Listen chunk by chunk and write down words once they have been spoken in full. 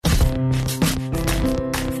Welcome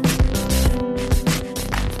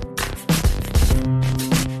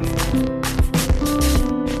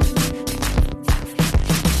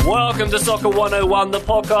to Soccer 101, the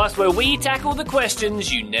podcast where we tackle the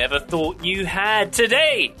questions you never thought you had.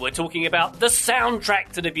 Today, we're talking about the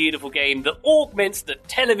soundtrack to the beautiful game that augments the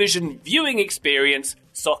television viewing experience,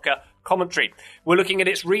 soccer commentary. We're looking at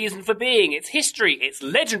its reason for being, its history, its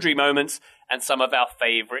legendary moments, and some of our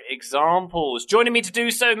favourite examples. Joining me to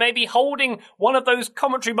do so, maybe holding one of those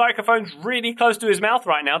commentary microphones really close to his mouth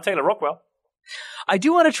right now, Taylor Rockwell. I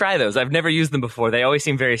do want to try those. I've never used them before. They always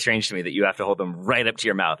seem very strange to me that you have to hold them right up to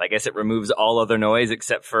your mouth. I guess it removes all other noise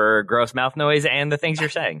except for gross mouth noise and the things you're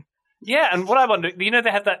saying. Yeah, and what I wonder, you know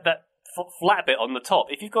they have that flat bit on the top.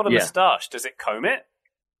 If you've got a moustache, does it comb it?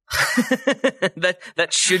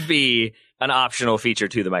 That should be an optional feature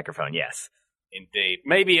to the microphone, yes. Indeed.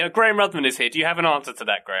 Maybe Graham Ruthven is here. Do you have an answer to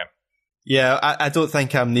that, Graham? Yeah, I don't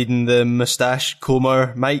think I'm needing the moustache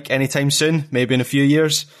comber mic anytime soon. Maybe in a few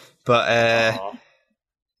years. But,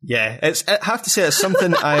 yeah, I have to say it's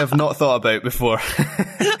something I have not thought about before.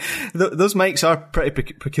 Those mics are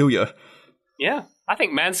pretty peculiar. Yeah, I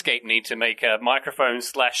think Manscaped need to make a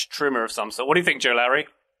microphone/trimmer of some sort. What do you think, Joe Lowry?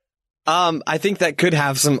 I think that could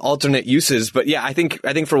have some alternate uses, but yeah, I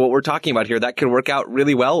think for what we're talking about here, that could work out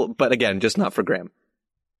really well, but again, just not for Graham.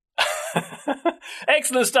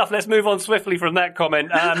 Excellent stuff. Let's move on swiftly from that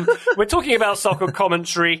comment. We're talking about soccer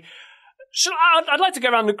commentary. I'd like to go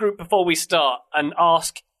around the group before we start and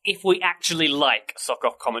ask if we actually like soccer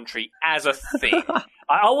commentary as a thing.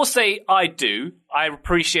 I will say I do. I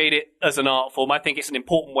appreciate it as an art form. I think it's an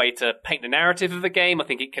important way to paint the narrative of a game. I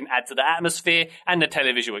think it can add to the atmosphere and the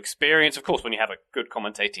televisual experience, of course, when you have a good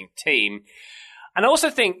commentating team. And I also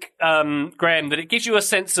think, Graham, that it gives you a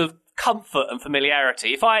sense of comfort and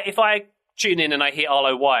familiarity. If I tune in and I hear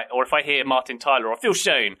Arlo White, or if I hear Martin Tyler or Phil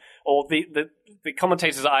Schoen, or the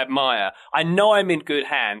commentators that I admire, I know I'm in good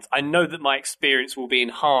hands. I know that my experience will be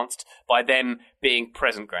enhanced by them being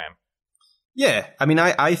present, Graham. Yeah, I mean,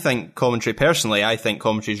 I think commentary, personally, I think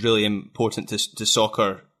commentary is really important to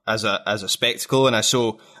soccer as a spectacle, and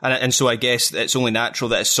so I guess it's only natural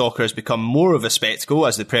that as soccer has become more of a spectacle,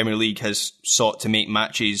 as the Premier League has sought to make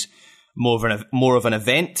matches more of an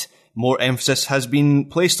event, more emphasis has been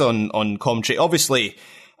placed on commentary. Obviously,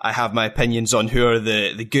 I have my opinions on who are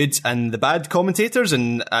the good and the bad commentators,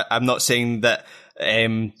 and I'm not saying that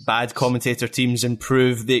bad commentator teams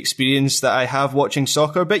improve the experience that I have watching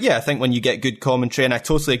soccer. But yeah, I think when you get good commentary, and I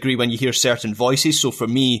totally agree when you hear certain voices. So for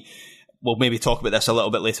me, we'll maybe talk about this a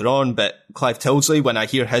little bit later on, but Clive Tildesley, when I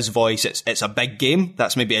hear his voice, it's a big game.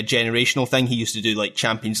 That's maybe a generational thing. He used to do like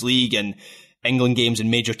Champions League and England games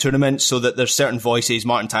in major tournaments, so that there's certain voices.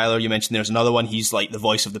 Martin Tyler, you mentioned, there's another one. He's like the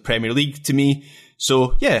voice of the Premier League to me.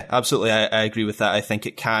 So yeah, absolutely, I agree with that. I think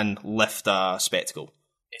it can lift a spectacle.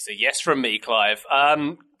 It's a yes from me, Clive.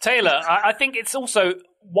 Taylor, I think it's also,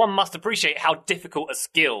 one must appreciate how difficult a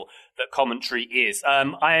skill that commentary is.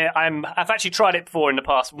 I've actually tried it before in the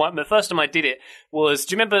past. The first time I did it was,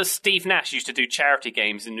 do you remember Steve Nash used to do charity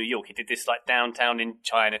games in New York? He did this like downtown in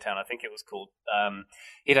Chinatown, I think it was called.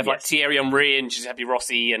 He'd have like Thierry Henry and Giuseppe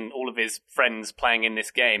Rossi and all of his friends playing in this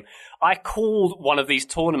game. I called one of these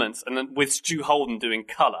tournaments and then with Stu Holden doing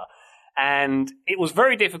colour. And it was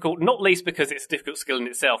very difficult, not least because it's a difficult skill in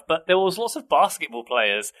itself, but there was lots of basketball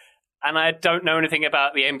players, and I don't know anything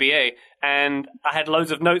about the NBA, and I had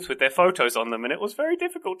loads of notes with their photos on them, and it was very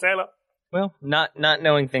difficult, Taylor. Well, not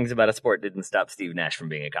knowing things about a sport didn't stop Steve Nash from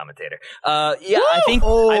being a commentator. I think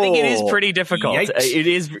it is pretty difficult.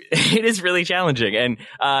 It is really challenging. And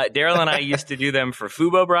Daryl and I used to do them for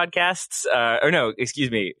Fubo broadcasts,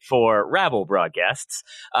 for Rabble broadcasts.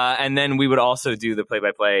 And then we would also do the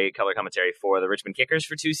play-by-play color commentary for the Richmond Kickers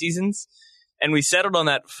for 2 seasons. And we settled on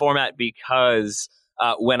that format because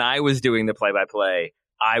when I was doing the play-by-play,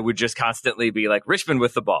 I would just constantly be like, Richmond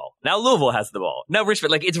with the ball. Now Louisville has the ball. Now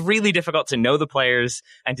Richmond. Like, it's really difficult to know the players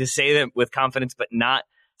and to say them with confidence, but not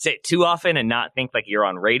say it too often and not think like you're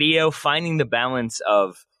on radio. Finding the balance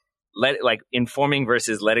of informing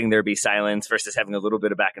versus letting there be silence versus having a little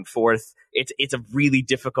bit of back and forth. It's a really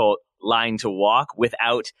difficult line to walk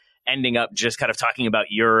without ending up just kind of talking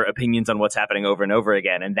about your opinions on what's happening over and over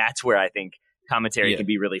again. And that's where I think commentary can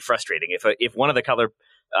be really frustrating. If one of the color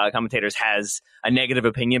commentators has a negative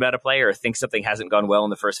opinion about a player or thinks something hasn't gone well in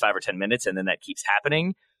the first 5 or 10 minutes and then that keeps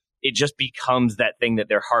happening, it just becomes that thing that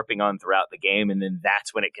they're harping on throughout the game, and then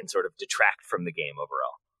that's when it can sort of detract from the game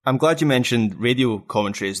overall. I'm glad you mentioned radio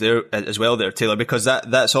commentaries there as well there, Taylor, because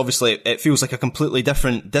that's obviously, it feels like a completely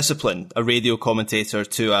different discipline, a radio commentator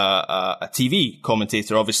to a TV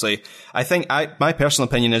commentator. Obviously, I think my personal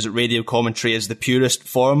opinion is that radio commentary is the purest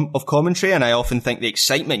form of commentary, and I often think the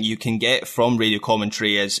excitement you can get from radio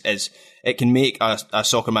commentary is it can make a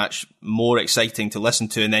soccer match more exciting to listen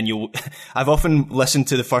to. And then I've often listened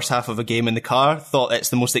to the first half of a game in the car, thought it's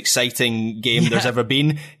the most exciting game there's ever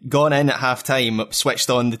been, gone in at half time,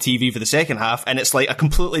 switched on the TV for the second half, and it's like a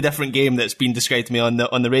completely different game that's been described to me on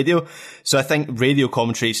the radio. So I think radio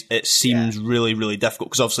commentaries, it seems really, really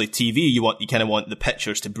difficult, because obviously TV, you kind of want the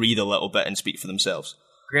pictures to breathe a little bit and speak for themselves.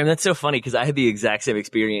 Graham, that's so funny, because I had the exact same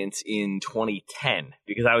experience in 2010,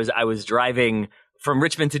 because I was driving from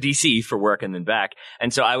Richmond to DC for work and then back.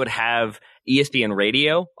 And so I would have ESPN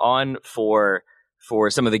radio on for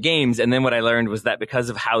some of the games. And then what I learned was that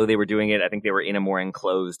because of how they were doing it, I think they were in a more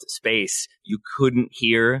enclosed space, you couldn't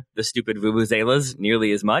hear the stupid vuvuzelas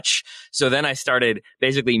nearly as much. So then I started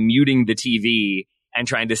basically muting the TV and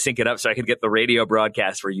trying to sync it up so I could get the radio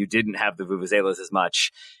broadcast where you didn't have the vuvuzelas as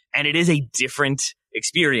much. And it is a different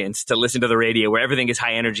experience to listen to the radio where everything is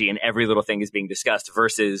high energy and every little thing is being discussed,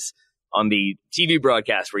 versus on the TV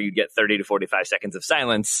broadcast where you get 30 to 45 seconds of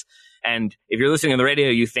silence. And if you're listening on the radio,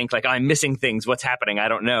 you think like, I'm missing things. What's happening? I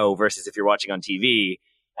don't know. Versus if you're watching on TV,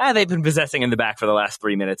 they've been possessing in the back for the last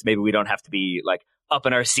 3 minutes. Maybe we don't have to be like up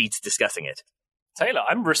in our seats discussing it. Taylor,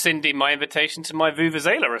 I'm rescinding my invitation to my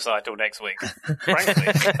Vuvuzela recital next week. Frankly,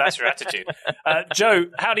 if that's your attitude. Joe,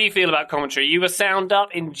 how do you feel about commentary? You a sound up,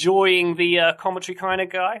 enjoying the commentary kind of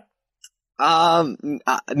guy?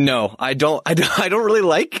 No, I don't really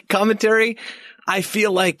like commentary. I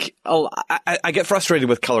feel like I get frustrated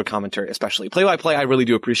with color commentary, especially play-by-play. I really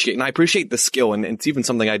do appreciate, and I appreciate the skill, and it's even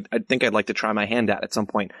something I think I'd like to try my hand at some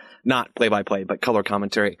point. Not play-by-play, but color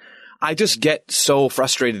commentary. I just get so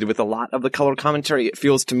frustrated with a lot of the color commentary. It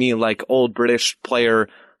feels to me like old British player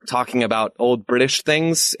talking about old British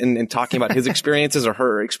things and talking about his experiences or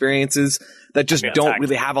her experiences that just don't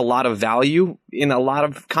really have a lot of value in a lot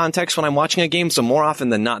of context when I'm watching a game. So more often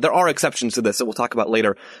than not, there are exceptions to this that we'll talk about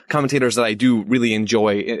later, commentators that I do really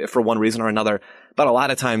enjoy for one reason or another. But a lot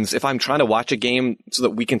of times, if I'm trying to watch a game so that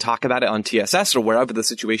we can talk about it on TSS or wherever the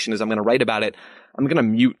situation is, I'm going to write about it, I'm going to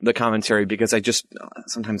mute the commentary because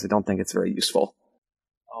sometimes I don't think it's very useful.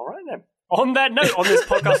 All right then. On that note, on this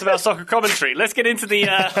podcast about soccer commentary, let's get into the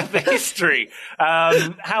history,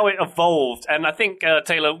 how it evolved. And I think,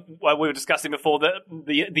 Taylor, we were discussing before, that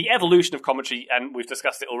the evolution of commentary, and we've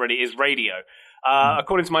discussed it already, is radio.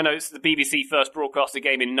 According to my notes, the BBC first broadcast a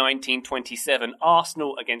game in 1927.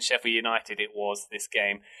 Arsenal against Sheffield United, it was, this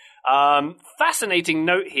game. Fascinating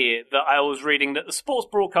note here that I was reading, that the sports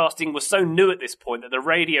broadcasting was so new at this point that the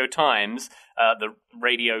Radio Times, the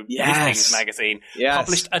radio listings magazine,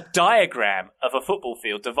 published a diagram of a football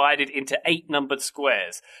field divided into 8 numbered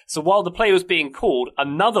squares. So while the play was being called,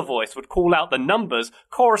 another voice would call out the numbers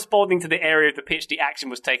corresponding to the area of the pitch the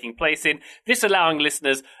action was taking place in, this allowing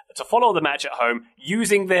listeners to follow the match at home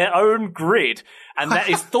using their own grid. And that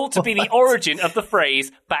is thought to be the origin of the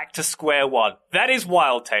phrase "back to square one." That is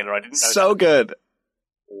wild, Taylor. I didn't know so that. Good.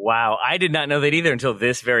 Wow, I did not know that either until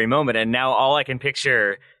this very moment. And now all I can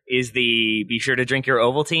picture is the "be sure to drink your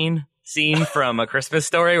Ovaltine" scene from A Christmas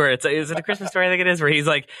Story, where is it A Christmas Story? I think it is, where he's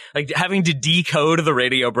like having to decode the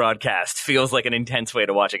radio broadcast feels like an intense way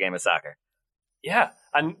to watch a game of soccer. Yeah,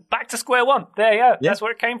 and back to square one. There you go. Yeah. That's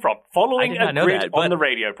where it came from. Following a grid on the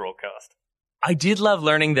radio broadcast. I did love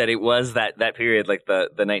learning that it was that period, like the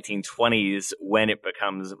 1920s, when it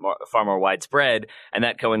becomes far more widespread, and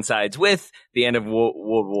that coincides with the end of World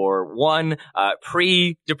War I,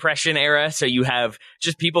 pre-Depression era. So you have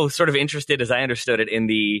just people sort of interested, as I understood it,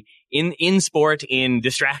 in sport, in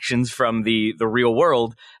distractions from the real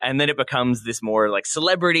world, and then it becomes this more like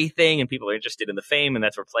celebrity thing, and people are interested in the fame, and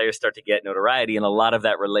that's where players start to get notoriety, and a lot of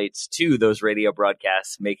that relates to those radio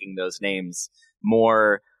broadcasts making those names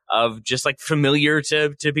more of just like familiar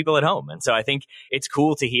to people at home. And so I think it's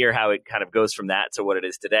cool to hear how it kind of goes from that to what it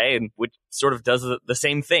is today, and which sort of does the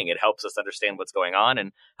same thing. It helps us understand what's going on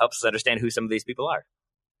and helps us understand who some of these people are.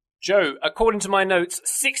 Joe, according to my notes,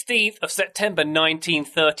 16th of September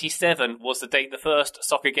 1937 was the date the first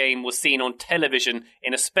soccer game was seen on television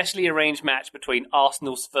in a specially arranged match between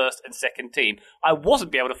Arsenal's first and second team. I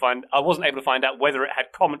wasn't able to find out whether it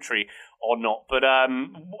had commentary or not, but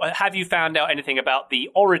have you found out anything about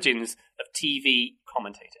the origins of TV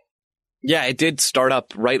commentating? Yeah, it did start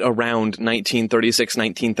up right around 1936,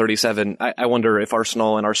 1937. I wonder if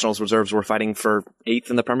Arsenal and Arsenal's reserves were fighting for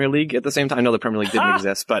 8th in the Premier League at the same time. I know the Premier League didn't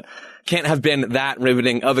exist, but can't have been that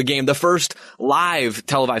riveting of a game. The first live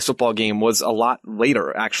televised football game was a lot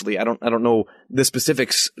later, actually. I don't know the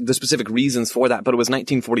specific reasons for that, but it was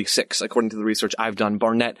 1946, according to the research I've done.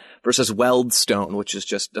 Barnet versus Wealdstone, which is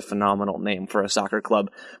just a phenomenal name for a soccer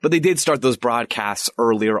club. But they did start those broadcasts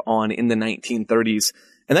earlier on in the 1930s.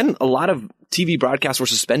 And then a lot of TV broadcasts were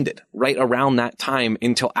suspended right around that time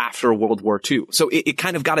until after World War II. So it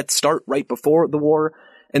kind of got its start right before the war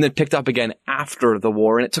and then picked up again after the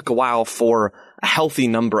war. And it took a while for a healthy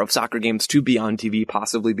number of soccer games to be on TV,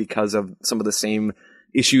 possibly because of some of the same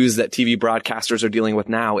issues that TV broadcasters are dealing with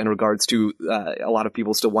now in regards to a lot of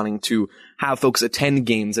people still wanting to have folks attend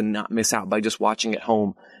games and not miss out by just watching at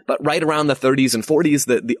home. But right around the 30s and 40s,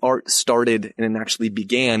 the art started and actually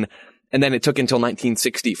began. And then it took until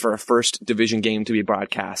 1960 for a first division game to be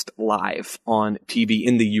broadcast live on TV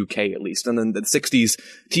in the UK, at least. And then the 60s,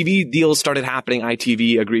 TV deals started happening.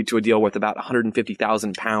 ITV agreed to a deal worth about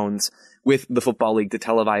 £150,000 with the Football League to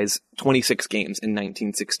televise 26 games in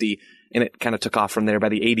 1960. And it kind of took off from there. By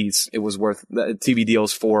the 80s, it was worth, the TV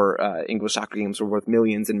deals for English soccer games were worth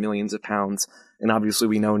millions and millions of pounds. And obviously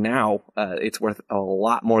we know now it's worth a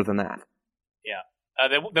lot more than that. Yeah.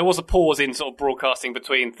 There was a pause in sort of broadcasting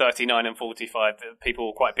between 39 and 45. People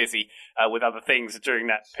were quite busy with other things during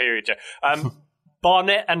that period, Joe.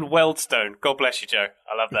 Barnet and Wealdstone. God bless you, Joe.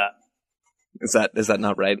 I love that. Is that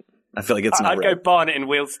not right? I feel like it's not I'd right. go Barnet and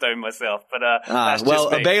Wealdstone myself, but that's well,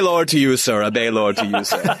 just me. a Baylor to you, sir. A Baylor to you,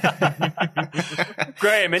 sir.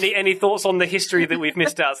 Graham, any thoughts on the history that we've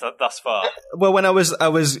missed out thus far? Well, when I was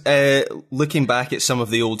looking back at some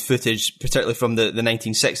of the old footage, particularly from the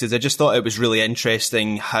 1960s, I just thought it was really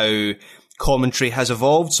interesting how commentary has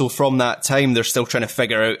evolved. So from that time, they're still trying to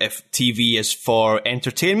figure out if TV is for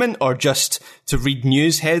entertainment or just to read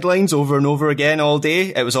news headlines over and over again all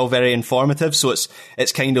day. It was all very informative. So it's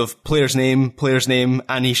kind of player's name,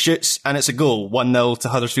 and he shoots, and it's a goal, 1-0 to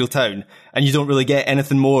Huddersfield Town. And you don't really get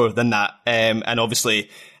anything more than that. And obviously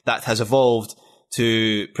that has evolved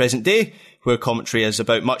to present day, where commentary is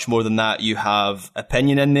about much more than that. You have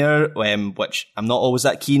opinion in there, which I'm not always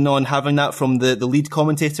that keen on having that from the lead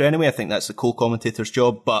commentator anyway. I think that's the co-commentator's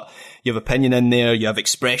job, but you have opinion in there, you have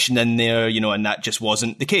expression in there, and that just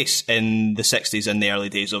wasn't the case in the 60s and the early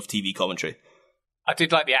days of TV commentary. I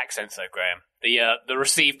did like the accents though, Graham. The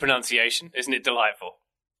received pronunciation, isn't it delightful?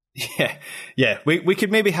 Yeah. We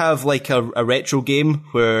could maybe have like a retro game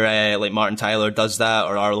where like Martin Tyler does that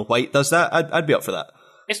or Arlo White does that. I'd be up for that.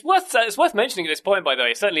 It's worth mentioning at this point, by the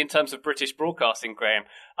way, certainly in terms of British broadcasting, Graham.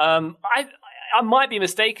 I might be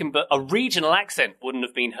mistaken, but a regional accent wouldn't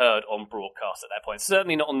have been heard on broadcast at that point.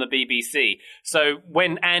 Certainly not on the BBC. So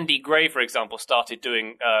when Andy Gray, for example, started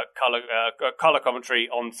doing colour commentary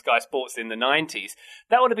on Sky Sports in the 90s,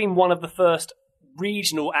 that would have been one of the first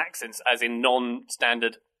regional accents, as in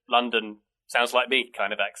non-standard London, sounds like me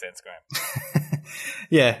kind of accents, Graham.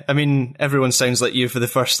 Yeah, I mean, everyone sounds like you for the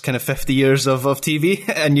first kind of 50 years of TV,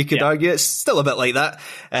 and you could argue it's still a bit like that.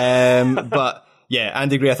 But yeah,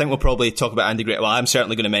 Andy Gray, I think we'll probably talk about Andy Gray. Well, I'm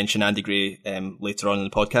certainly going to mention Andy Gray later on in the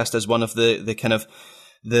podcast as one of the kind of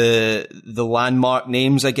the landmark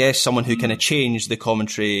names, I guess, someone who kind of changed the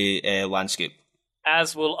commentary landscape.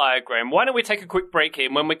 As will I, Graham. Why don't we take a quick break here,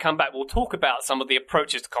 and when we come back, we'll talk about some of the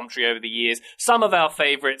approaches to commentary over the years, some of our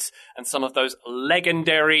favourites, and some of those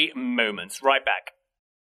legendary moments. Right back.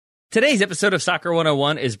 Today's episode of Soccer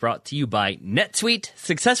 101 is brought to you by NetSuite.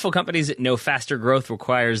 Successful companies know faster growth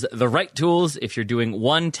requires the right tools. If you're doing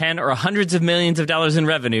 1, 10, or hundreds of millions of dollars in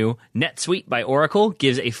revenue, NetSuite by Oracle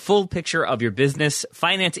gives a full picture of your business,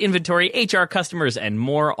 finance, inventory, HR, customers, and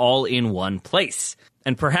more all in one place.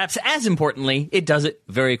 And perhaps as importantly, it does it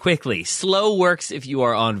very quickly. Slow works if you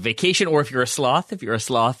are on vacation or if you're a sloth. If you're a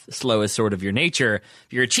sloth, slow is sort of your nature.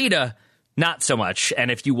 If you're a cheetah, not so much. And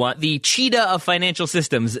if you want the cheetah of financial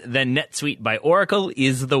systems, then NetSuite by Oracle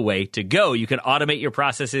is the way to go. You can automate your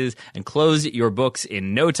processes and close your books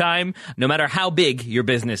in no time, no matter how big your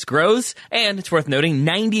business grows. And it's worth noting,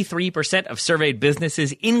 93% of surveyed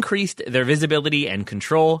businesses increased their visibility and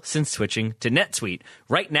control since switching to NetSuite.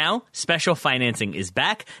 Right now, special financing is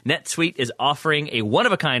back. NetSuite is offering a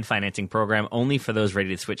one-of-a-kind financing program only for those ready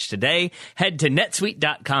to switch today. Head to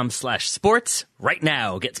netsuite.com/sports right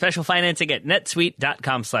now. Get special financing at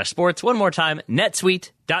netsuite.com/sports. One more time,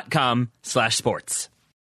 netsuite.com/sports.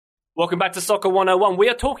 Welcome back to Soccer 101. We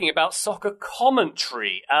are talking about soccer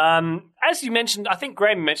commentary. As you mentioned, I think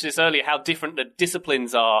Graham mentioned this earlier, how different the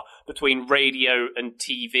disciplines are between radio and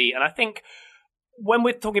TV. And I think when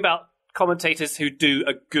we're talking about commentators who do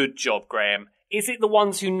a good job, Graham? Is it the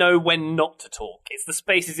ones who know when not to talk? It's the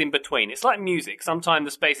spaces in between. It's like music. Sometimes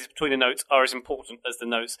the spaces between the notes are as important as the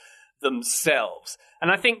notes themselves. And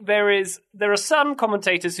I think there are some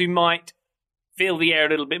commentators who might feel the air a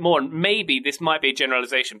little bit more, and maybe this might be a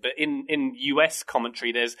generalization, but in US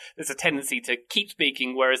commentary there's a tendency to keep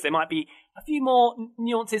speaking, whereas there might be a few more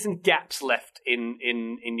nuances and gaps left in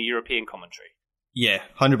the European commentary. Yeah,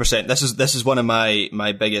 100%. This is one of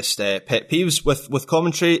my biggest pet peeves with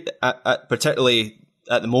commentary, particularly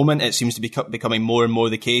at the moment. It seems to be becoming more and more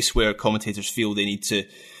the case where commentators feel they need to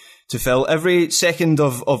fill every second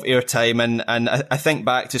of airtime, and I think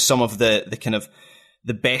back to some of the kind of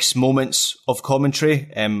the best moments of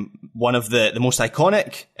commentary. One of the most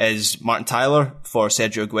iconic is Martin Tyler for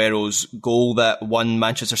Sergio Aguero's goal that won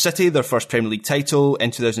Manchester City their first Premier League title in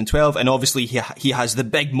 2012. And obviously he has the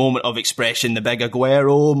big moment of expression, the big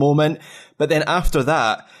Aguero moment. But then after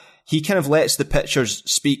that, he kind of lets the pictures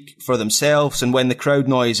speak for themselves. And when the crowd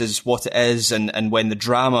noise is what it is, and when the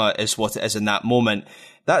drama is what it is in that moment,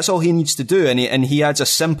 that's all he needs to do. And he adds a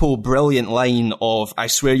simple, brilliant line of, I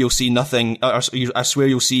swear you'll see nothing, or I swear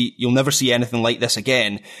you'll never see anything like this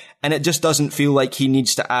again. And it just doesn't feel like he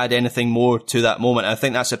needs to add anything more to that moment. And I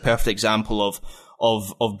think that's a perfect example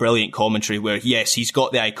of brilliant commentary where, yes, he's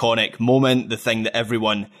got the iconic moment, the thing that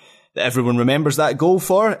everyone remembers that goal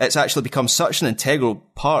for. It's actually become such an integral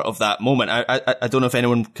part of that moment. I don't know if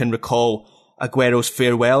anyone can recall Aguero's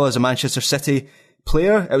farewell as a Manchester City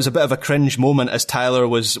player. It was a bit of a cringe moment as Tyler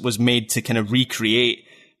was made to kind of recreate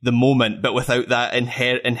the moment, but without that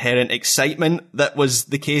inherent excitement that was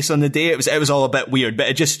the case on the day. It was all a bit weird, but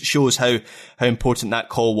it just shows how important that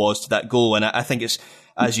call was to that goal. And I think it's,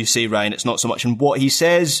 as you say, Ryan, it's not so much in what he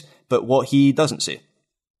says, but what he doesn't say.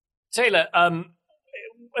 Taylor,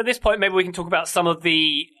 at this point, maybe we can talk about some of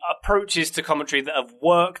the approaches to commentary that have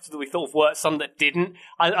worked, that we thought have worked, some that didn't.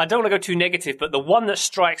 I don't want to go too negative, but the one that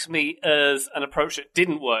strikes me as an approach that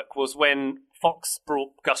didn't work was when Fox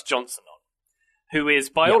brought Gus Johnson on, who is,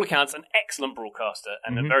 by all accounts, an excellent broadcaster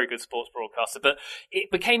and a very good sports broadcaster. But it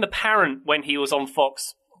became apparent when he was on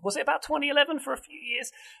Fox, was it about 2011 for a few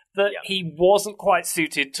years, that he wasn't quite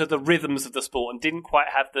suited to the rhythms of the sport and didn't quite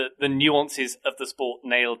have the nuances of the sport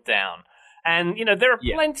nailed down. And, you know, there are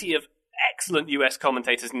plenty of excellent US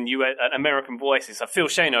commentators and American voices. Phil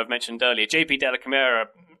Shano, I've mentioned earlier, JP Della Camera,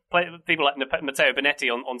 people like Matteo Bonetti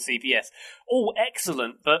on CBS, all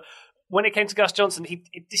excellent. But when it came to Gus Johnson,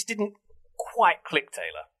 it just didn't quite click,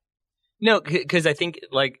 Taylor. No, because I think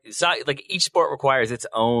like each sport requires its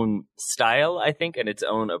own style, I think, and its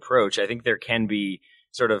own approach. I think there can be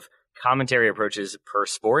sort of commentary approaches per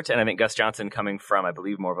sport. And I think Gus Johnson, coming from, I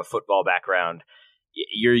believe, more of a football background,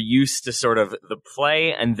 you're used to sort of the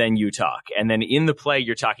play and then you talk. And then in the play,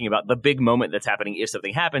 you're talking about the big moment that's happening if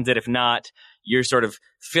something happens. And if not, you're sort of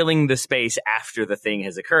filling the space after the thing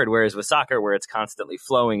has occurred. Whereas with soccer, where it's constantly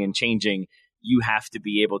flowing and changing, you have to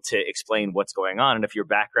be able to explain what's going on. And if your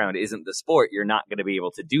background isn't the sport, you're not going to be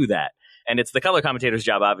able to do that. And it's the color commentator's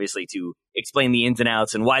job, obviously, to explain the ins and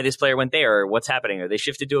outs and why this player went there or what's happening, or they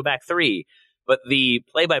shifted to a back three. But the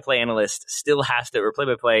play-by-play analyst still has to, or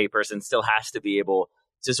play-by-play person still has to be able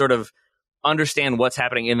to sort of understand what's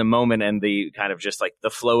happening in the moment and the kind of just like the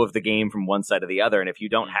flow of the game from one side to the other. And if you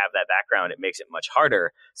don't have that background, it makes it much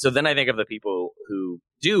harder. So then I think of the people who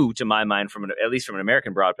do, to my mind, at least from an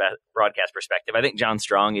American broadcast perspective, I think John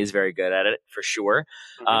Strong is very good at it, for sure.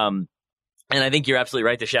 Mm-hmm. And I think you're absolutely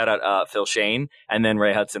right to shout out Phil Shane and then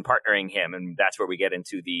Ray Hudson partnering him. And that's where we get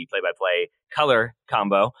into the play-by-play color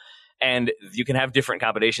combo. And you can have different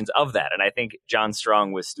combinations of that. And I think John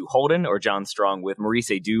Strong with Stu Holden or John Strong with Maurice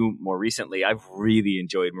Edu more recently, I've really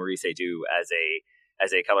enjoyed Maurice Edu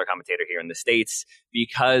as a color commentator here in the States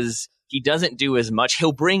because he doesn't do as much.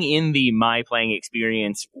 He'll bring in the my playing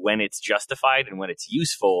experience when it's justified and when it's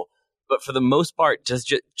useful. But for the most part,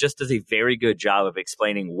 just does a very good job of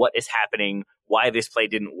explaining what is happening, why this play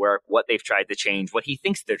didn't work, what they've tried to change, what he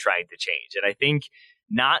thinks they're trying to change. And I think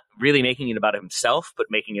not really making it about himself, but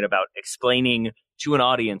making it about explaining to an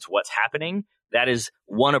audience what's happening. That is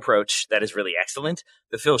one approach that is really excellent.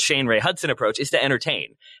 The Phil Shane, Ray Hudson approach is to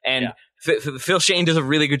entertain. And Phil Shane does a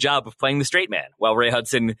really good job of playing the straight man, while Ray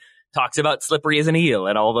Hudson talks about slippery as an eel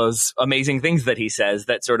and all those amazing things that he says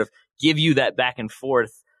that sort of give you that back and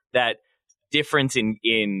forth, that difference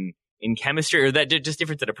in chemistry, or that just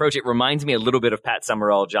difference in approach. It reminds me a little bit of Pat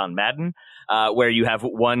Summerall, John Madden, where you have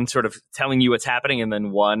one sort of telling you what's happening and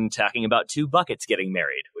then one talking about two buckets getting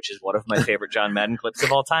married, which is one of my favorite John Madden clips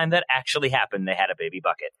of all time that actually happened. They had a baby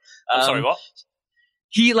bucket. I'm sorry, what?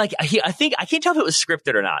 I think I can't tell if it was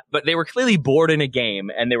scripted or not, but they were clearly bored in a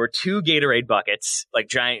game, and there were 2 Gatorade buckets, like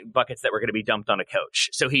giant buckets that were going to be dumped on a coach.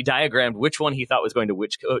 So he diagrammed which one he thought was going to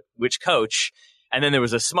which coach, and then there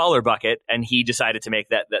was a smaller bucket, and he decided to make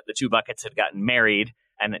that the 2 buckets had gotten married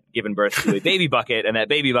and given birth to a baby bucket, and that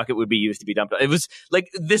baby bucket would be used to be dumped. It was like,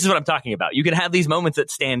 this is what I'm talking about. You can have these moments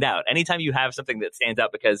that stand out. Anytime you have something that stands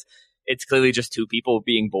out because it's clearly just 2 people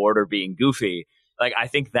being bored or being goofy, like I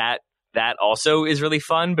think that also is really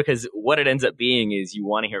fun, because what it ends up being is you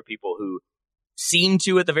want to hear people who seem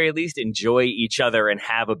to, at the very least, enjoy each other and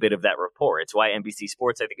have a bit of that rapport. It's why NBC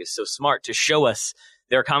Sports, I think, is so smart to show us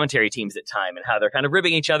their commentary teams at time and how they're kind of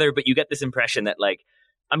ribbing each other, but you get this impression that, like,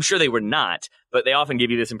 I'm sure they were not, but they often give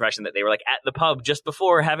you this impression that they were like at the pub just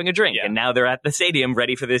before having a drink, and now they're at the stadium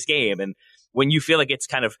ready for this game. And when you feel like it's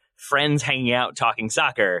kind of friends hanging out talking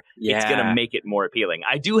soccer, it's going to make it more appealing.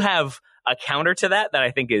 I do have a counter to that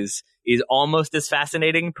I think is almost as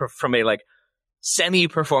fascinating from a like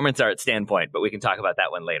semi-performance art standpoint, but we can talk about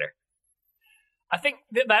that one later. I think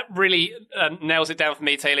that really nails it down for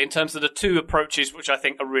me, Taylor, in terms of the 2 approaches which I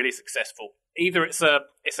think are really successful. Either it's a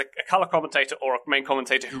color commentator or a main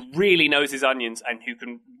commentator who really knows his onions and who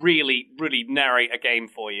can really, really narrate a game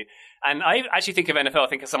for you. And I actually think of NFL, I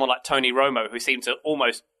think of someone like Tony Romo, who seemed to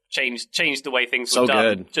almost change the way things were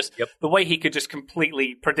done. Good. Just the way he could just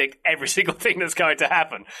completely predict every single thing that's going to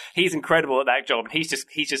happen. He's incredible at that job. He's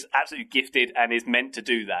just absolutely gifted and is meant to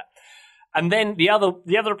do that. And then the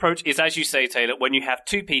other approach is, as you say, Taylor, when you have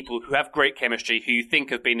 2 people who have great chemistry, who you think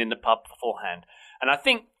have been in the pub beforehand. And I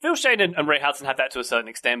think Phil Shane and Ray Hudson have that to a certain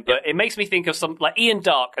extent, but it makes me think of some like Ian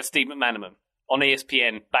Darke and Steve McManaman on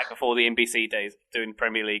ESPN back before the NBC days doing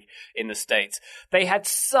Premier League in the States. They had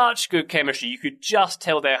such good chemistry. You could just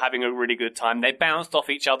tell they're having a really good time. They bounced off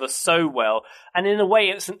each other so well. And in a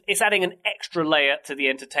way, it's adding an extra layer to the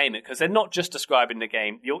entertainment, because they're not just describing the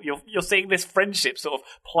game. You're seeing this friendship sort of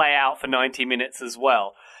play out for 90 minutes as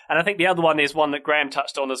well. And I think the other one is one that Graham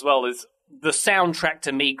touched on as well, is the soundtrack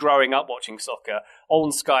to me growing up watching soccer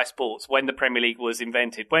on Sky Sports when the Premier League was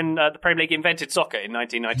invented, when the Premier League invented soccer in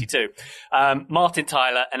 1992. Martin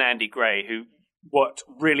Tyler and Andy Gray, who worked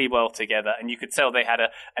really well together, and you could tell they had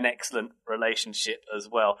an excellent relationship as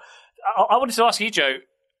well. I wanted to ask you, Joe,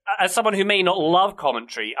 as someone who may not love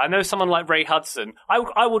commentary, I know someone like Ray Hudson,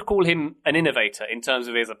 I would call him an innovator in terms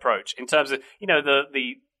of his approach, in terms of,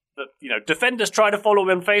 defenders try to follow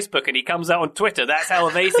him on Facebook and he comes out on Twitter. That's how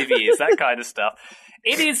evasive he is, that kind of stuff.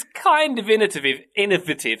 It is kind of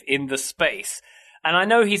innovative in the space. And I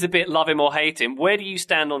know he's a bit love him or hate him. Where do you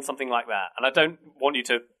stand on something like that? And I don't want you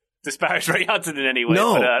to disparage Ray Hudson in any way.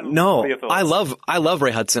 No. I love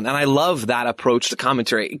Ray Hudson, and I love that approach to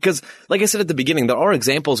commentary. Because, like I said at the beginning, there are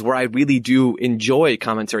examples where I really do enjoy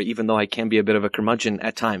commentary, even though I can be a bit of a curmudgeon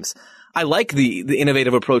at times. I like the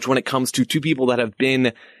innovative approach when it comes to 2 people that have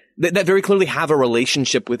been that very clearly have a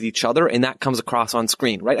relationship with each other, and that comes across on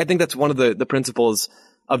screen, right? I think that's one of the principles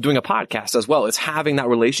of doing a podcast as well, is having that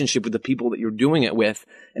relationship with the people that you're doing it with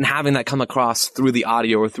and having that come across through the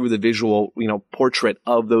audio or through the visual, portrait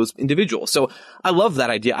of those individuals. So I love that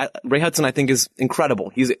idea. Ray Hudson, I think, is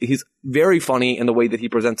incredible. He's very funny in the way that he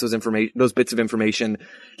presents those bits of information.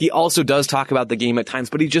 He also does talk about the game at times,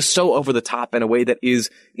 but he's just so over the top in a way that is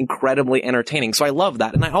incredibly entertaining. So I love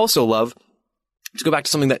that. And I also love, to go back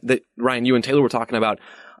to something that Ryan, you and Taylor were talking about,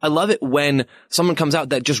 I love it when someone comes out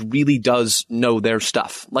that just really does know their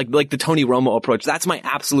stuff. Like the Tony Romo approach. That's my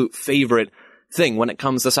absolute favorite thing when it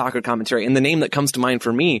comes to soccer commentary. And the name that comes to mind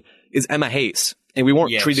for me is Emma Hayes. And we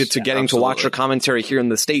weren't treated to getting to watch her commentary here in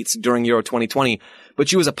the States during Euro 2020. But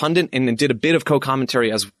she was a pundit and did a bit of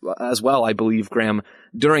co-commentary as well, I believe, Graham,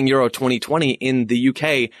 during Euro 2020 in the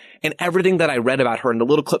UK. And everything that I read about her and the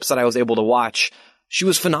little clips that I was able to watch, she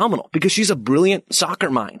was phenomenal because she's a brilliant soccer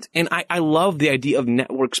mind. And I love the idea of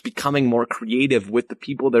networks becoming more creative with the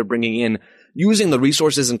people they're bringing in, using the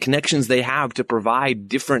resources and connections they have to provide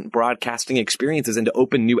different broadcasting experiences and to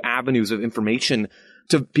open new avenues of information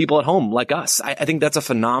to people at home like us. I think that's a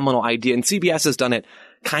phenomenal idea. And CBS has done it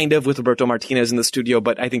kind of with Roberto Martinez in the studio,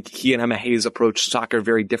 but I think he and Emma Hayes approach soccer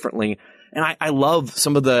very differently. And I love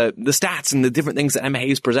some of the stats and the different things that Emma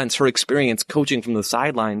Hayes presents, her experience coaching from the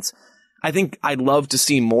sidelines. I think I'd love to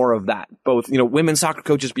see more of that. Both, women's soccer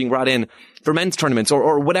coaches being brought in for men's tournaments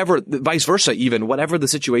or whatever, vice versa even, whatever the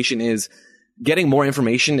situation is, getting more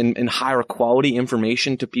information and higher quality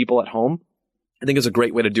information to people at home, I think is a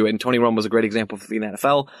great way to do it. And Tony Romo was a great example for the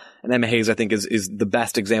NFL. And Emma Hayes, I think, is the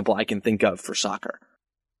best example I can think of for soccer.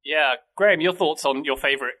 Yeah. Graham, your thoughts on your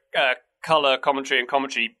favorite color commentary and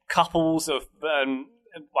commentary couples of,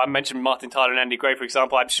 I mentioned Martin Tyler and Andy Gray, for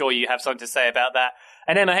example. I'm sure you have something to say about that.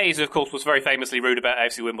 And Emma Hayes, of course, was very famously rude about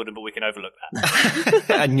AFC Wimbledon, but we can overlook that.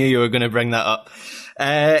 I knew you were going to bring that up.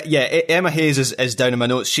 Emma Hayes is down in my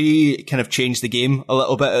notes. She kind of changed the game a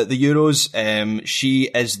little bit at the Euros. She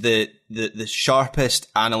is the sharpest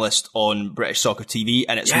analyst on British Soccer TV,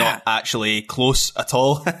 and it's not actually close at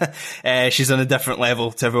all. She's on a different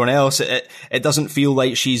level to everyone else. It doesn't feel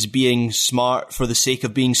like she's being smart for the sake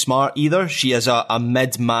of being smart either. She is a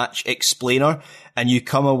mid-match explainer, and you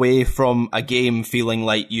come away from a game feeling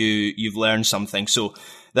like you've learned something. So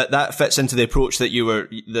that fits into the approach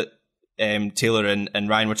that Taylor and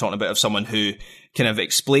Ryan were talking about, of someone who kind of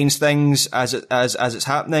explains things as it's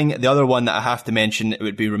happening. The other one that I have to mention, it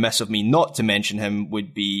would be remiss of me not to mention him,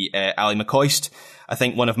 would be Ali McCoist. I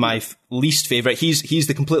think one of my least favourite. He's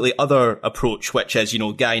the completely other approach, which is,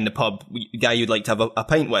 guy in the pub, guy you'd like to have a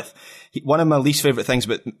pint with. One of my least favourite things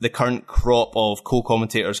about the current crop of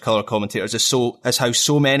co-commentators, colour commentators, is how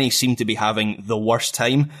so many seem to be having the worst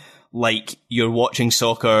time. Like, you're watching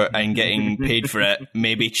soccer and getting paid for it.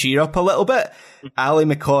 Maybe cheer up a little bit. Ali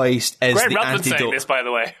McCoist is Graham the Ruthven's antidote. saying this, by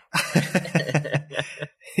the way.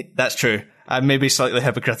 That's true. I'm maybe slightly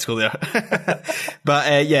hypocritical there. But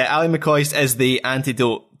Ali McCoist is the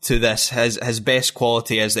antidote to this. His best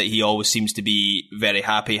quality is that he always seems to be very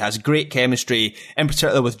happy, has great chemistry, in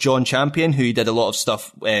particular with John Champion, who he did a lot of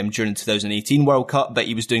stuff during the 2018 World Cup, but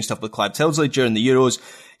he was doing stuff with Clive Tildesley during the Euros.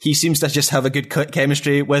 He seems to just have a good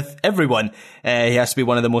chemistry with everyone. He has to be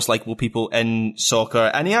one of the most likable people in soccer.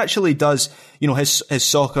 And he actually does, his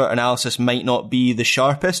soccer analysis might not be the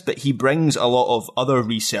sharpest, but he brings a lot of other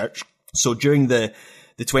research. So during the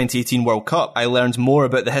 2018 World Cup, I learned more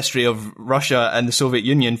about the history of Russia and the Soviet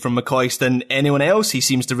Union from McCoist than anyone else. He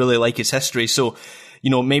seems to really like his history. So,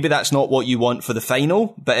 maybe that's not what you want for the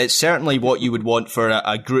final, but it's certainly what you would want for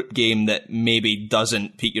a group game that maybe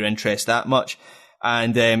doesn't pique your interest that much.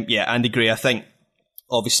 And Andy Gray, I think,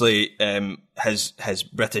 obviously, his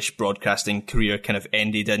British broadcasting career kind of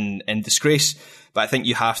ended in disgrace. But I think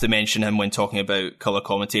you have to mention him when talking about colour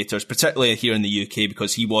commentators, particularly here in the UK,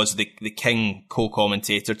 because he was the king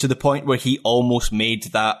co-commentator to the point where he almost made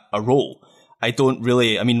that a role.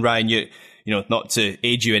 Ryan, not to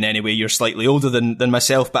age you in any way, you're slightly older than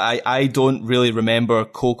myself, but I don't really remember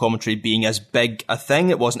co-commentary being as big a thing.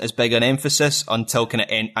 It wasn't as big an emphasis until kind of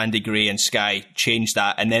Andy Gray and Sky changed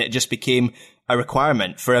that, and then it just became a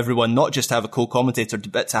requirement for everyone, not just to have a co-commentator,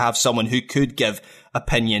 but to have someone who could give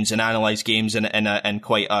opinions and analyse games in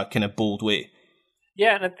quite a kind of bold way.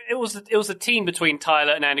 Yeah, and it was a team between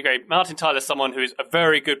Tyler and Andy Gray. Martin Tyler is someone who is a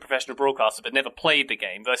very good professional broadcaster but never played the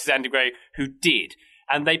game, versus Andy Gray, who did.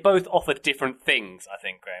 And they both offered different things, I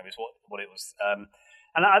think, Graham, is what it was.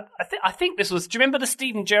 And I think this was... Do you remember the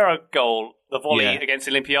Steven Gerrard goal, the volley against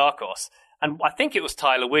Olympiacos? And I think it was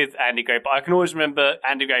Tyler with Andy Gray, but I can always remember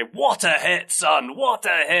Andy Gray, what a hit, son, what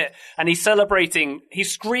a hit. And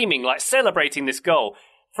he's screaming, like celebrating this goal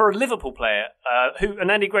for a Liverpool player, and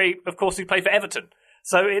Andy Gray, of course, who played for Everton.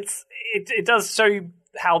 So it does show you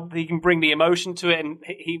how he can bring the emotion to it,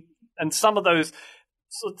 and some of those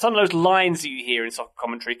lines that you hear in soccer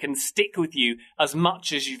commentary can stick with you as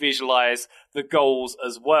much as you visualise the goals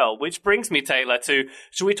as well. Which brings me, Taylor, to,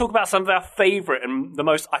 should we talk about some of our favourite and the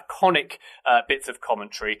most iconic bits of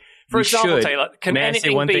commentary? For example, Taylor, may I say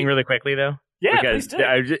one thing really quickly, though? Yeah, because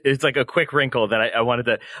please do. It's like a quick wrinkle that I wanted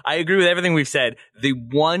to... I agree with everything we've said. The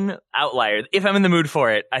one outlier, if I'm in the mood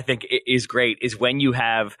for it, I think it is great, is when you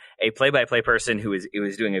have a play-by-play person who is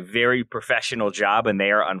doing a very professional job and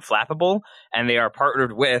they are unflappable and they are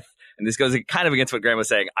partnered with, and this goes kind of against what Graham was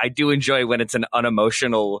saying, I do enjoy when it's an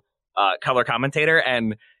unemotional color commentator,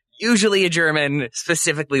 and usually a German,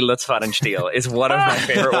 specifically Lutz Pfannenstiel, is one of my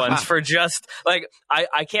favorite ones for just, like,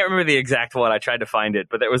 I can't remember the exact one. I tried to find it,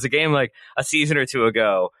 but there was a game like a season or two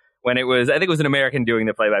ago when I think it was an American doing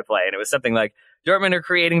the play-by-play, and it was something like, Dortmund are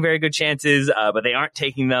creating very good chances, but they aren't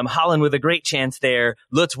taking them. Holland with a great chance there.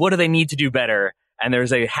 Lutz, what do they need to do better? And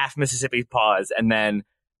there's a half Mississippi pause, and then,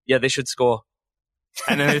 they should score.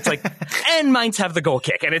 And then it's like, and Mainz have the goal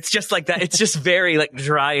kick. And it's just like that. It's just very like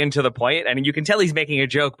dry and to the point. And you can tell he's making a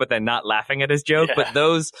joke, but then not laughing at his joke. Yeah. But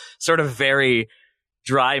those sort of very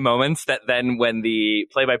dry moments that then when the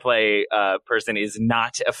play-by-play person is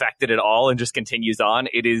not affected at all and just continues on,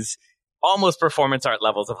 it is almost performance art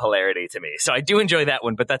levels of hilarity to me. So I do enjoy that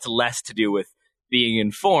one, but that's less to do with being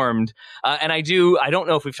informed. And I don't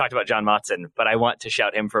know if we've talked about John Motson, but I want to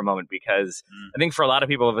shout him for a moment because I think for a lot of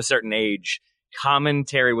people of a certain age,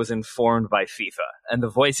 commentary was informed by FIFA, and the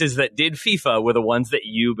voices that did FIFA were the ones that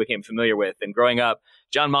you became familiar with. And growing up,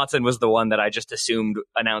 John Motson was the one that I just assumed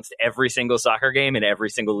announced every single soccer game in every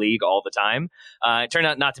single league all the time. It turned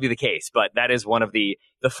out not to be the case, but that is one of the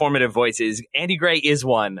formative voices. Andy Gray is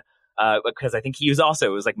one, because I think it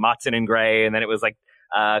was like Motson and Gray, and then it was like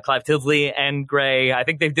Clive Tilsley and Gray. I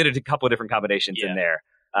think they did a couple of different combinations in there.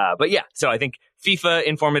 But yeah, so I think FIFA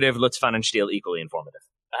informative, Lutz Pfannenstiel equally informative.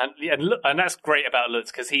 And that's great about Lutz,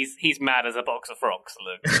 because he's mad as a box of frogs,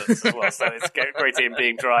 Lutz, as well. So it's great to him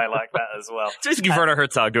being dry like that as well. It's basically Werner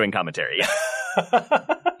Herzog doing commentary.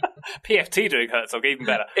 Yeah. PFT doing Herzog, even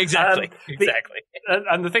better. Exactly.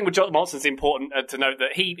 And the thing with John Motson's important to note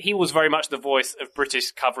that he was very much the voice of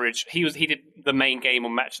British coverage. He did the main game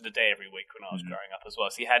on Match of the Day every week when I was growing up as well.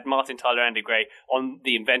 So he had Martin Tyler, Andy Gray on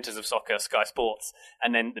the inventors of soccer, Sky Sports,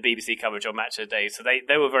 and then the BBC coverage on Match of the Day. So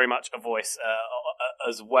they were very much a voice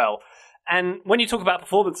as well. And when you talk about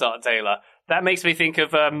performance art, Taylor, that makes me think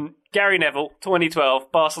of Gary Neville,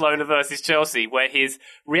 2012, Barcelona versus Chelsea, where his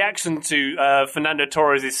reaction to Fernando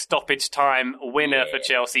Torres' stoppage time winner for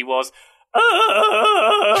Chelsea was,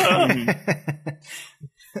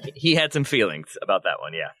 He had some feelings about that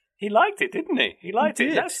one, yeah. He liked it, didn't he? He liked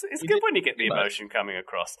it. It's good when you get the emotion coming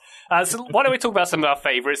across. So why don't we talk about some of our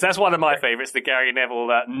favourites? That's one of my favourites, the Gary Neville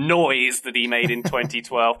noise that he made in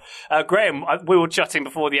 2012. Graham, we were chatting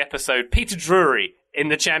before the episode. Peter Drury in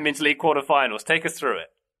the Champions League quarterfinals. Take us through it.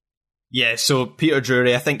 Yeah, so Peter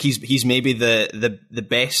Drury, I think he's maybe the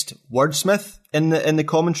best wordsmith in the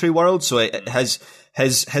commentary world. So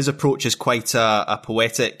his approach is quite a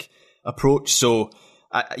poetic approach. So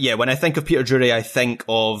when I think of Peter Drury, I think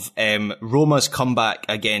of Roma's comeback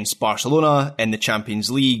against Barcelona in the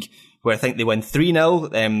Champions League, where I think they win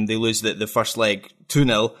 3-0. They lose the first leg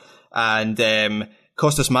 2-0, and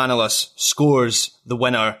Kostas Manolas scores the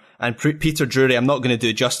winner. And Peter Drury, I'm not going to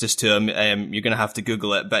do justice to him. You're going to have to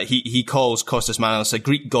Google it, but he calls Kostas Manolas a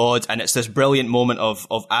Greek god, and it's this brilliant moment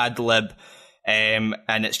of ad lib. And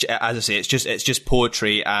it's, as I say, it's just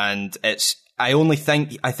poetry, and I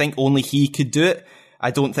think only he could do it. I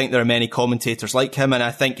don't think there are many commentators like him, and I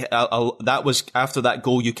think that was after that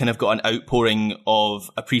goal, you kind of got an outpouring of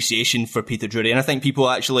appreciation for Peter Drury, and I think people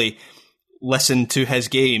actually listen to his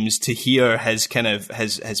games to hear his kind of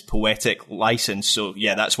his poetic license. So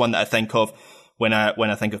yeah, that's one that I think of when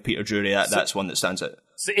I think of Peter Drury. That's one that stands out.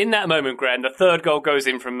 So in that moment, Graham, the third goal goes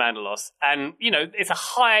in from Manolas, and it's a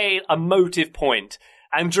high emotive point,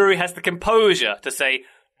 and Drury has the composure to say,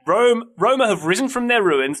 Roma have risen from their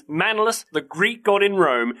ruins. Manolas, the Greek god in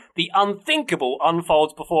Rome, the unthinkable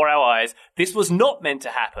unfolds before our eyes. This was not meant to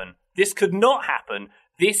happen. This could not happen.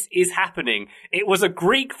 This is happening. It was a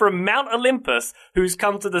Greek from Mount Olympus who's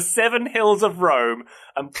come to the 7 hills of Rome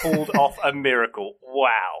and pulled off a miracle.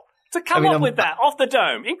 Wow. To come up with that off the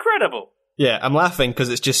dome. Incredible. Yeah, I'm laughing because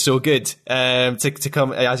it's just so good. To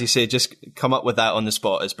come, as you say, just come up with that on the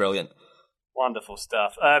spot is brilliant. Wonderful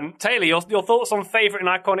stuff. Taylor, your thoughts on favourite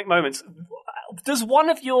and iconic moments. Does one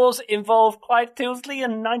of yours involve Clive Tilsley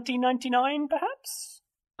in 1999, perhaps?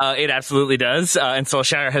 It absolutely does. And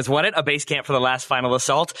Solskjaer has won it. A base camp for the last final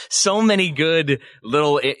assault. So many good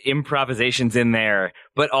little improvisations in there,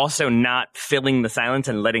 but also not filling the silence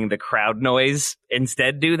and letting the crowd noise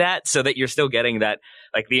instead do that, so that you're still getting that,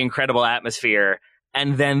 like, the incredible atmosphere.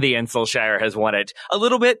 And then the end, Solskjaer has won it. A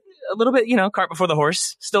little bit, cart before the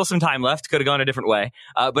horse. Still some time left. Could have gone a different way,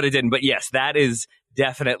 but it didn't. But yes, that is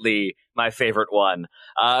definitely my favorite one.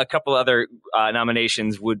 A couple other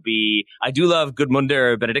nominations would be, I do love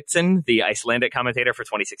Gudmundur Benediktsson, the Icelandic commentator for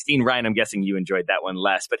 2016. Ryan, I'm guessing you enjoyed that one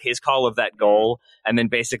less, but his call of that goal and then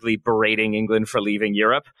basically berating England for leaving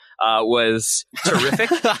Europe was terrific.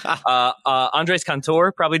 Andres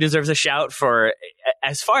Cantor probably deserves a shout for,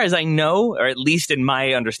 as far as I know, or at least in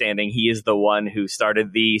my understanding, he is the one who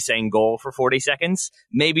started the saying goal for 40 seconds.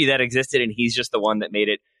 Maybe that existed and he's just the one that made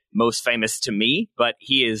it most famous to me, but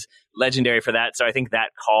he is legendary for that. So I think that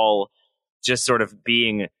call, just sort of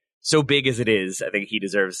being so big as it is, I think he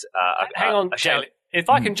deserves a shout. If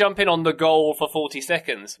I can jump in on the goal for 40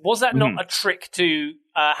 seconds, was that not a trick to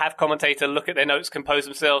have commentator look at their notes, compose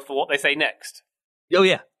themselves for what they say next? Oh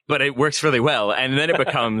yeah, but it works really well, and then it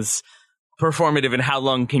becomes performative in how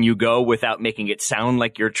long can you go without making it sound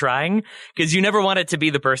like you're trying, because you never want it to be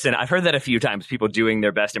the person. I've heard that a few times, people doing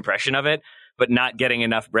their best impression of it but not getting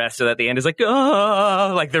enough breath, so that the end is like,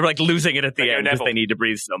 oh, like they're like losing it at the end because they need to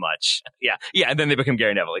breathe so much. Yeah, and then they become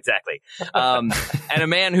Gary Neville, exactly. And a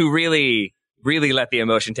man who really let the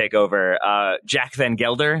emotion take over, Jack Van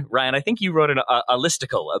Gelder. Ryan, I think you wrote a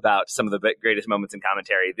listicle about some of the greatest moments in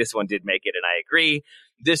commentary. This one did make it, and I agree.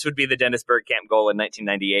 This would be the Dennis Bergkamp goal in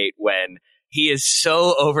 1998 when he is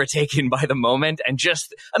so overtaken by the moment and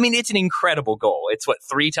it's an incredible goal. It's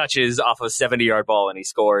 3 touches off a 70-yard ball and he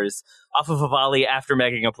scores off of a volley after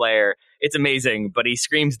megging a player. It's amazing, but he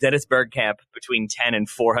screams Dennis Bergkamp between 10 and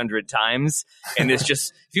 400 times. And it's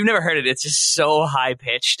just, if you've never heard it, it's just so high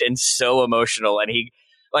pitched and so emotional. And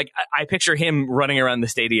I picture him running around the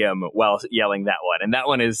stadium while yelling that one. And that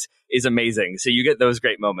one is amazing. So you get those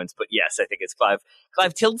great moments. But yes, I think it's Clive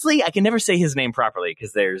Tildesley. I can never say his name properly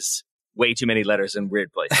because there's way too many letters in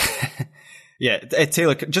weird places. Yeah,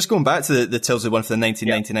 Taylor, just going back to the Tildesley one for the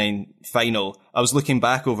 1999 final, I was looking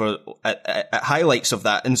back over at highlights of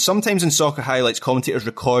that, and sometimes in soccer highlights, commentators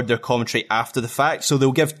record their commentary after the fact, so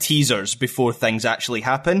they'll give teasers before things actually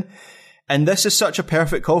happen. And this is such a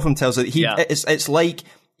perfect call from Tildesley. It's like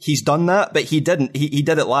he's done that, but he didn't. He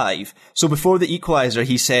did it live. So before the equaliser,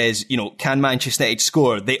 he says, can Manchester United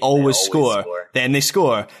score? They always score. Then they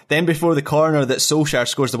score. Then before the corner that Solskjaer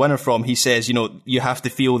scores the winner from, he says, you have to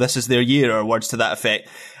feel this is their year, or words to that effect.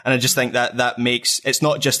 And I just think that makes, it's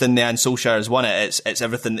not just in the end Solskjaer has won it, it's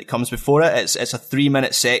everything that comes before it. It's a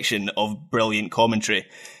 3-minute section of brilliant commentary.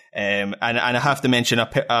 And I have to mention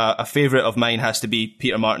a favourite of mine has to be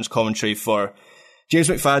Peter Martin's commentary for James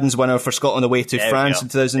McFadden's winner for Scotland away to France in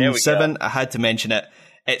 2007. I had to mention it.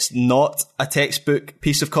 It's not a textbook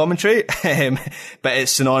piece of commentary, but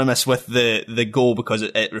it's synonymous with the goal because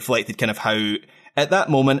it reflected kind of how, at that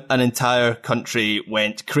moment, an entire country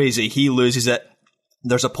went crazy. He loses it.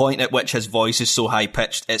 There's a point at which his voice is so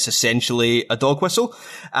high-pitched, it's essentially a dog whistle.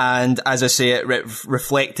 And as I say, it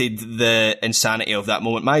reflected the insanity of that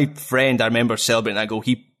moment. My friend, I remember celebrating that goal.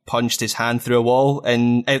 He punched his hand through a wall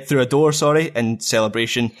through a door, in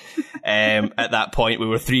celebration. At that point, we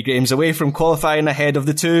were 3 games away from qualifying ahead of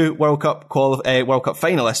the 2 World Cup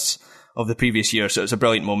finalists of the previous year. So it was a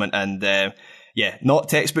brilliant moment. And, not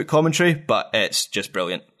textbook commentary, but it's just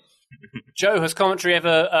brilliant. Joe, has commentary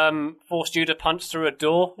ever forced you to punch through a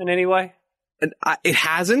door in any way? It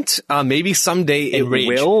hasn't. Maybe someday it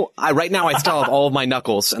will. Right now, I still have all of my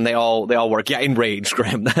knuckles, and they all work. Yeah, in rage,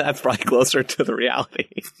 Graham. That's probably closer to the reality.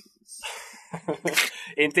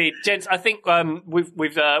 Indeed, gents. I think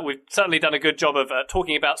we've certainly done a good job of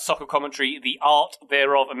talking about soccer commentary, the art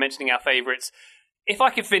thereof, and mentioning our favourites. If I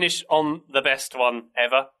could finish on the best one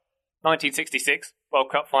ever, 1966 World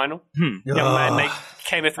Cup final. Young man named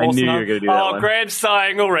Kenneth Wilson. I knew you were going to do that one. Graham's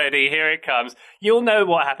sighing already. Here it comes. You'll know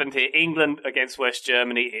what happened here. England against West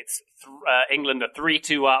Germany. It's England are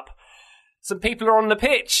 3-2 up. Some people are on the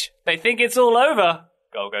pitch. They think it's all over.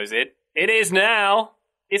 Goal goes in. It is now.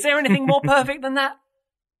 Is there anything more perfect than that?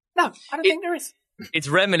 No, I don't think there is. It's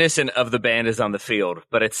reminiscent of The Band Is on the Field,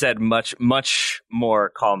 but it's said much, much more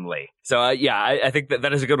calmly. So, I think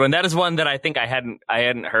that is a good one. That is one that I think I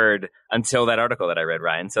hadn't heard until that article that I read,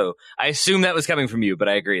 Ryan. So I assume that was coming from you, but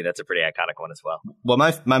I agree that's a pretty iconic one as well. Well,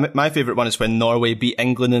 my favourite one is when Norway beat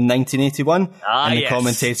England in 1981, and the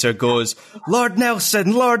commentator goes, Lord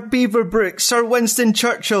Nelson, Lord Beaverbrook, Sir Winston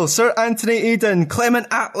Churchill, Sir Anthony Eden, Clement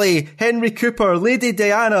Attlee, Henry Cooper, Lady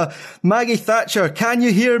Diana, Maggie Thatcher. Can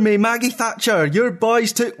you hear me, Maggie Thatcher? Your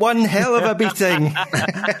boys took one hell of a beating.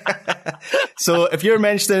 So if you're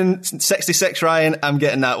mentioning 66, Ryan, I'm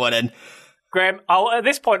getting that one in. Graham, at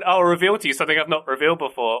this point, I'll reveal to you something I've not revealed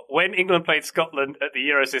before. When England played Scotland at the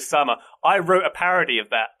Euros this summer, I wrote a parody of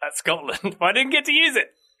that at Scotland, but I didn't get to use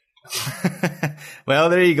it. Well,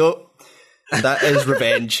 there you go. That is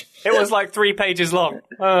revenge. It was like 3 pages long.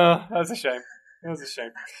 That was a shame. It was a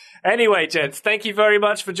shame. Anyway, gents, thank you very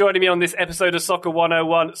much for joining me on this episode of Soccer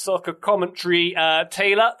 101 Soccer Commentary.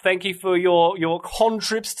 Taylor, thank you for your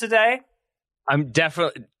contrips today. I'm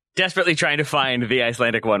desperately trying to find the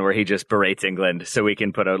Icelandic one where he just berates England so we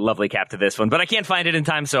can put a lovely cap to this one. But I can't find it in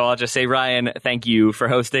time, so I'll just say, Ryan, thank you for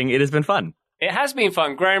hosting. It has been fun. It has been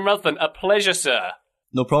fun. Graham Ruthven, a pleasure, sir.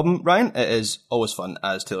 No problem, Ryan. It is always fun,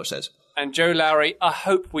 as Taylor says. And Joe Lowry, I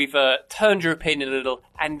hope we've turned your opinion a little,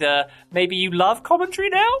 and maybe you love commentary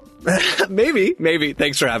now? Maybe.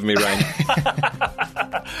 Thanks for having me, Ryan.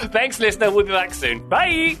 Thanks, listener. We'll be back soon.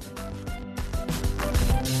 Bye!